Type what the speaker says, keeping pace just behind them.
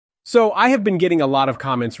So I have been getting a lot of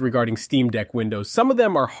comments regarding Steam Deck Windows. Some of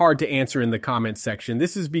them are hard to answer in the comments section.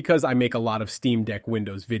 This is because I make a lot of Steam Deck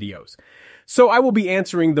Windows videos. So I will be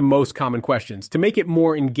answering the most common questions. To make it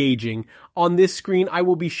more engaging, on this screen I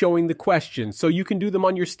will be showing the questions so you can do them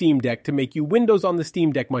on your Steam Deck to make you Windows on the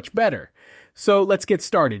Steam Deck much better. So let's get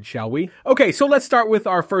started, shall we? Okay, so let's start with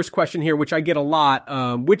our first question here, which I get a lot.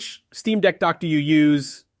 Which Steam Deck dock do you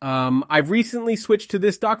use? I've recently switched to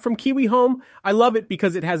this dock from Kiwi Home. I love it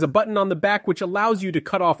because it has a button on the back which allows you to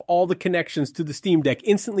cut off all the connections to the Steam Deck,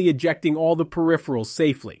 instantly ejecting all the peripherals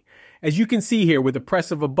safely. As you can see here, with the press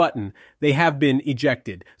of a button, they have been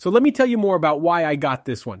ejected. So let me tell you more about why I got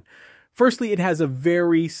this one. Firstly, it has a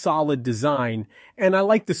very solid design, and I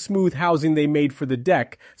like the smooth housing they made for the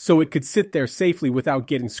deck so it could sit there safely without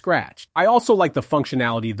getting scratched. I also like the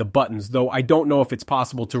functionality of the buttons, though I don't know if it's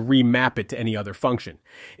possible to remap it to any other function.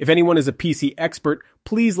 If anyone is a PC expert,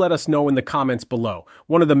 please let us know in the comments below.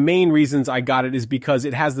 One of the main reasons I got it is because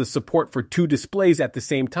it has the support for 2 displays at the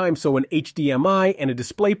same time, so an HDMI and a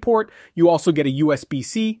display port. You also get a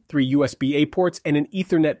USB-C, 3 USB-A ports, and an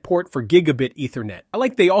Ethernet port for gigabit Ethernet. I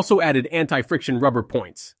like they also added anti-friction rubber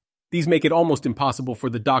points. These make it almost impossible for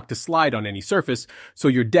the dock to slide on any surface, so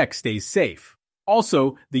your deck stays safe.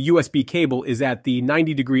 Also, the USB cable is at the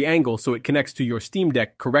 90-degree angle, so it connects to your Steam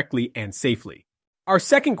Deck correctly and safely. Our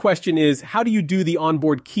second question is, how do you do the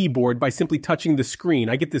onboard keyboard by simply touching the screen?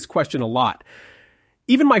 I get this question a lot.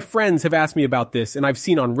 Even my friends have asked me about this, and I've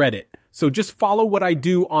seen on Reddit. So just follow what I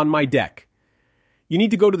do on my deck. You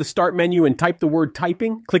need to go to the Start menu and type the word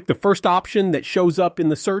typing. Click the first option that shows up in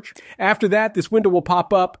the search. After that, this window will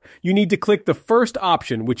pop up. You need to click the first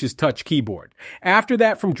option, which is Touch Keyboard. After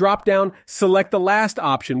that, from drop-down, select the last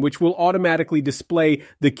option, which will automatically display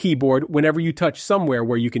the keyboard whenever you touch somewhere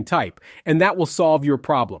where you can type. And that will solve your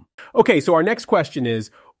problem. Okay, so our next question is,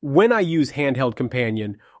 when I use Handheld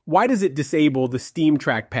Companion, why does it disable the Steam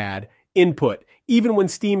trackpad input? Even when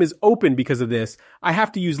Steam is open because of this, I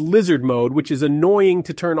have to use lizard mode, which is annoying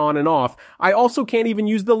to turn on and off. I also can't even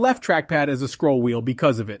use the left trackpad as a scroll wheel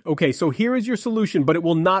because of it. Okay, so here is your solution, but it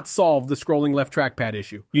will not solve the scrolling left trackpad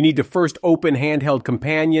issue. You need to first open Handheld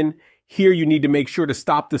Companion. Here you need to make sure to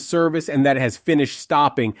stop the service and that it has finished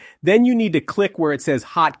stopping. Then you need to click where it says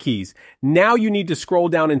hotkeys. Now you need to scroll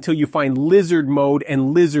down until you find lizard mode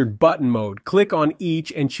and lizard button mode. Click on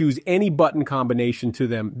each and choose any button combination to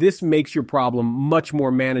them. This makes your problem much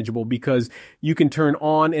more manageable because you can turn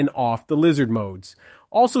on and off the lizard modes.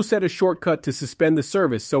 Also set a shortcut to suspend the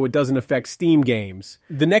service so it doesn't affect Steam games.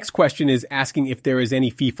 The next question is asking if there is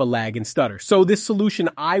any FIFA lag and stutter. So this solution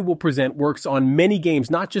I will present works on many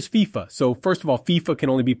games, not just FIFA. So first of all, FIFA can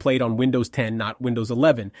only be played on Windows 10, not Windows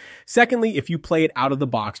 11. Secondly, if you play it out of the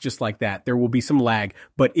box just like that, there will be some lag,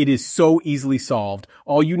 but it is so easily solved.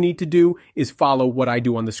 All you need to do is follow what I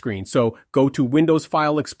do on the screen. So go to Windows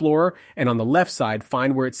File Explorer and on the left side,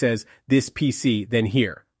 find where it says this PC, then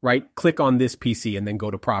here. Right? Click on this PC and then go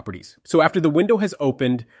to Properties. So after the window has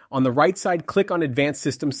opened, on the right side, click on Advanced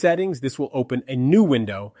System Settings. This will open a new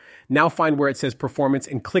window. Now find where it says Performance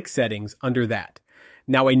and click Settings under that.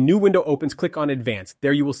 Now a new window opens, click on Advanced.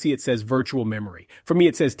 There you will see it says Virtual Memory. For me,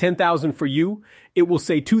 it says 10,000 for you. It will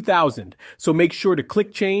say 2,000. So make sure to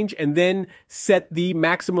click Change and then set the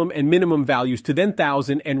maximum and minimum values to then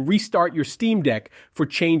 1,000 and restart your Steam Deck for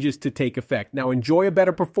changes to take effect. Now enjoy a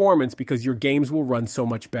better performance because your games will run so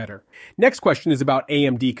much better. Next question is about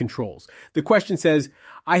AMD controls. The question says,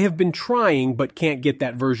 I have been trying but can't get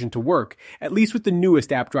that version to work. At least with the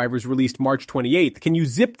newest app drivers released March 28th, can you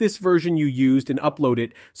zip this version you used and upload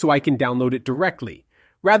it so I can download it directly,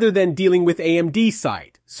 rather than dealing with AMD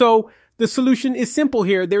site? So the solution is simple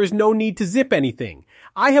here. There is no need to zip anything.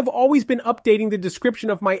 I have always been updating the description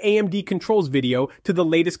of my AMD controls video to the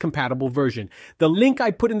latest compatible version. The link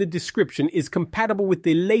I put in the description is compatible with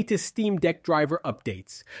the latest Steam Deck driver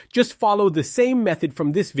updates. Just follow the same method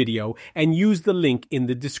from this video and use the link in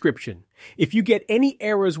the description. If you get any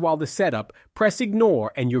errors while the setup, press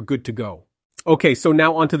ignore and you're good to go. Okay, so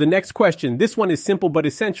now on to the next question. This one is simple but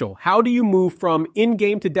essential. How do you move from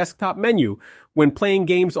in-game to desktop menu when playing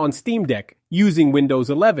games on Steam Deck using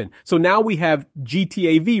Windows 11? So now we have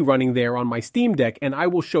GTA V running there on my Steam Deck, and I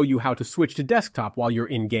will show you how to switch to desktop while you're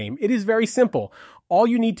in-game. It is very simple. All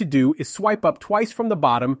you need to do is swipe up twice from the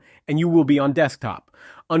bottom, and you will be on desktop.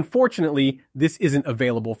 Unfortunately, this isn't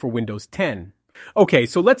available for Windows 10. Okay,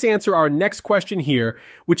 so let's answer our next question here,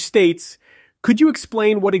 which states, could you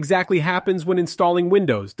explain what exactly happens when installing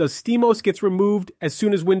Windows? Does SteamOS gets removed as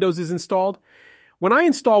soon as Windows is installed? When I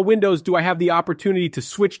install Windows, do I have the opportunity to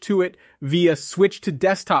switch to it via switch to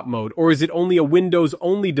desktop mode, or is it only a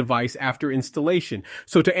Windows-only device after installation?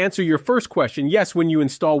 So to answer your first question, yes, when you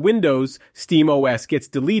install Windows, SteamOS gets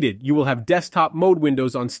deleted. You will have desktop mode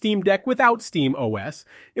windows on Steam Deck without SteamOS.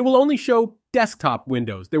 It will only show desktop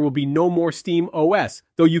Windows. There will be no more SteamOS,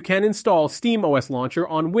 though you can install SteamOS Launcher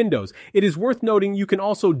on Windows. It is worth noting you can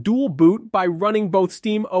also dual boot by running both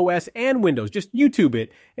SteamOS and Windows. Just YouTube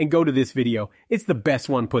it and go to this video. It's the best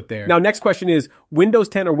one put there. Now, next question is Windows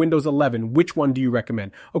 10 or Windows 11? Which one do you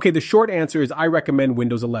recommend? Okay, the short answer is I recommend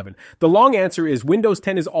Windows 11. The long answer is Windows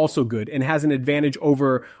 10 is also good and has an advantage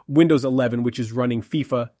over Windows 11, which is running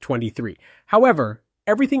FIFA 23. However,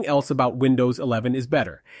 everything else about Windows 11 is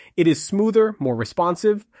better. It is smoother, more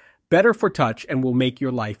responsive, better for touch, and will make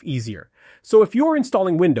your life easier. So if you're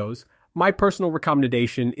installing Windows, my personal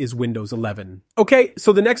recommendation is Windows 11. Okay,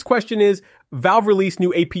 so the next question is, Valve released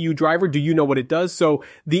new APU driver. Do you know what it does? So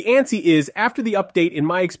the answer is, after the update, in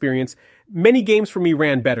my experience, many games for me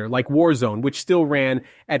ran better, like Warzone, which still ran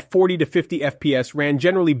at 40 to 50 FPS, ran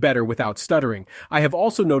generally better without stuttering. I have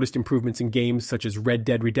also noticed improvements in games such as Red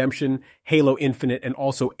Dead Redemption, Halo Infinite, and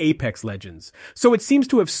also Apex Legends. So it seems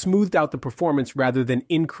to have smoothed out the performance rather than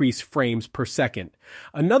increase frames per second.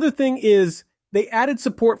 Another thing is, they added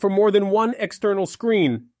support for more than one external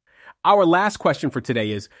screen. Our last question for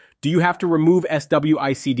today is, do you have to remove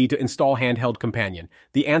SWICD to install Handheld Companion?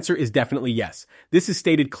 The answer is definitely yes. This is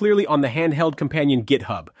stated clearly on the Handheld Companion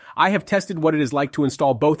GitHub. I have tested what it is like to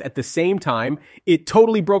install both at the same time. It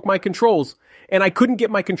totally broke my controls, and I couldn't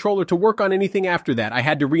get my controller to work on anything after that. I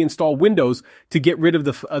had to reinstall Windows to get rid of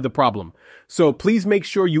the problem. So please make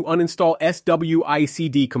sure you uninstall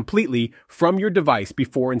SWICD completely from your device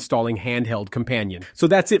before installing Handheld Companion. So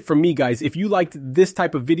that's it from me, guys. If you liked this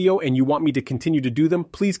type of video and you want me to continue to do them,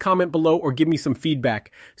 please comment below or give me some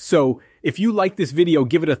feedback. So if you like this video,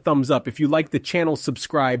 give it a thumbs up. If you like the channel,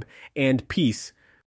 subscribe, and peace.